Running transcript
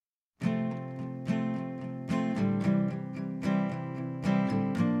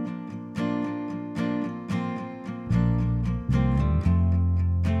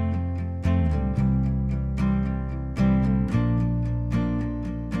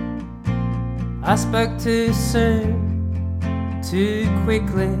I spoke too soon, too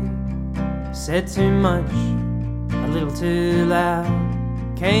quickly, said too much, a little too loud.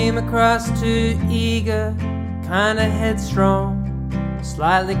 Came across too eager, kinda headstrong,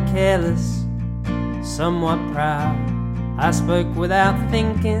 slightly careless, somewhat proud. I spoke without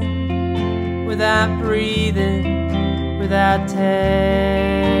thinking, without breathing, without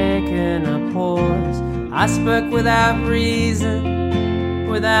taking a pause. I spoke without reason,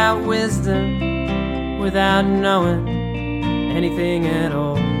 without wisdom, without knowing anything at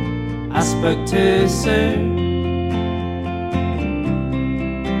all. I spoke too soon.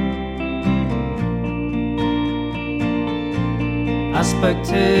 I spoke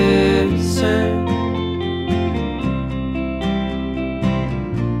too soon.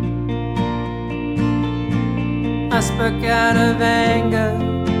 I spoke out of anger,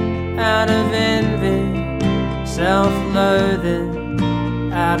 out of envy, self-loathing,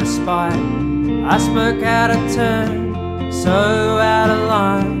 out of spite. I spoke out of turn, so out of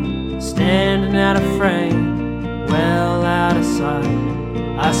line, standing out of frame, well out of sight.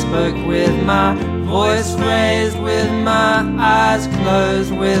 I spoke with my voice raised, with my eyes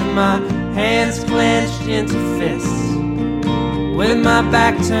closed, with my hands clenched into fists, with my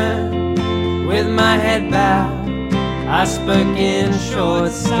back turned, with my head bowed. I spoke in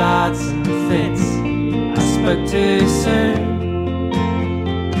short starts and fits. I spoke too soon.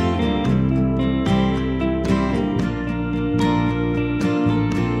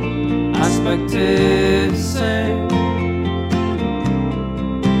 I spoke too soon.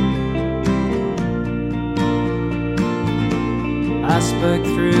 I spoke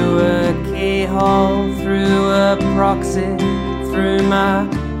through a keyhole, through a proxy, through my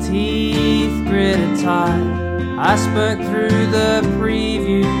teeth gritted tight. I spoke through the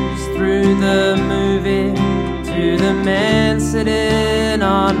previews, through the movie, to the man sitting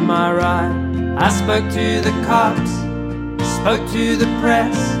on my right. I spoke to the cops, spoke to the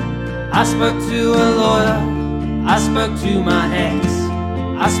press, I spoke to a lawyer, I spoke to my ex.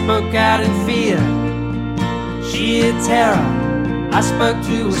 I spoke out in fear, sheer terror. I spoke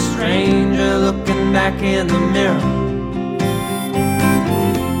to a stranger looking back in the mirror.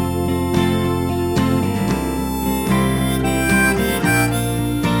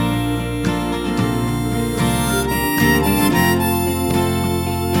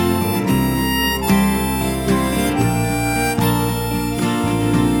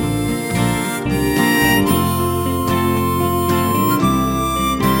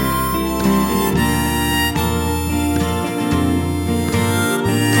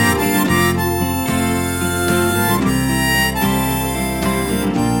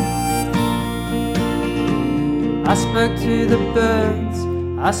 I spoke to the birds,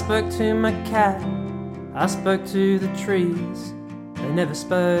 I spoke to my cat, I spoke to the trees, they never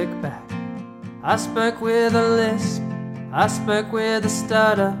spoke back. I spoke with a lisp, I spoke with a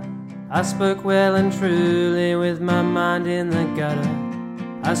stutter, I spoke well and truly with my mind in the gutter.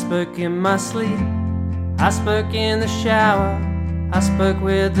 I spoke in my sleep, I spoke in the shower, I spoke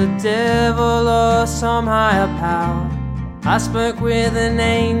with the devil or some higher power. I spoke with an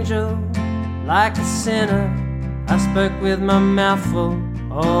angel, like a sinner. I spoke with my mouth full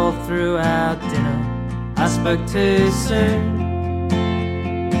all throughout dinner. I spoke too soon.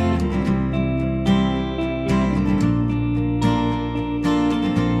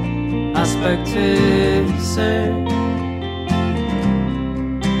 I spoke too soon.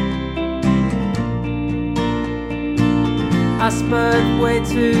 I spoke way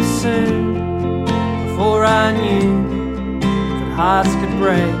too soon, before I knew that hearts could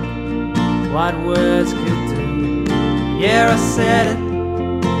break, what words could do. Yeah, I said it,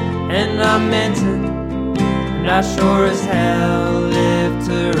 and I meant it, and I sure as hell live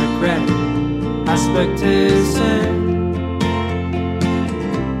to regret it. I spoke too soon.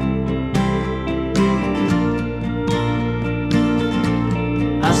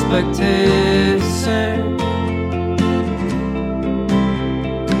 I spoke too soon.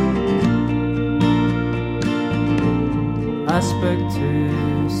 I spoke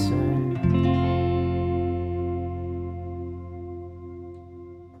too soon.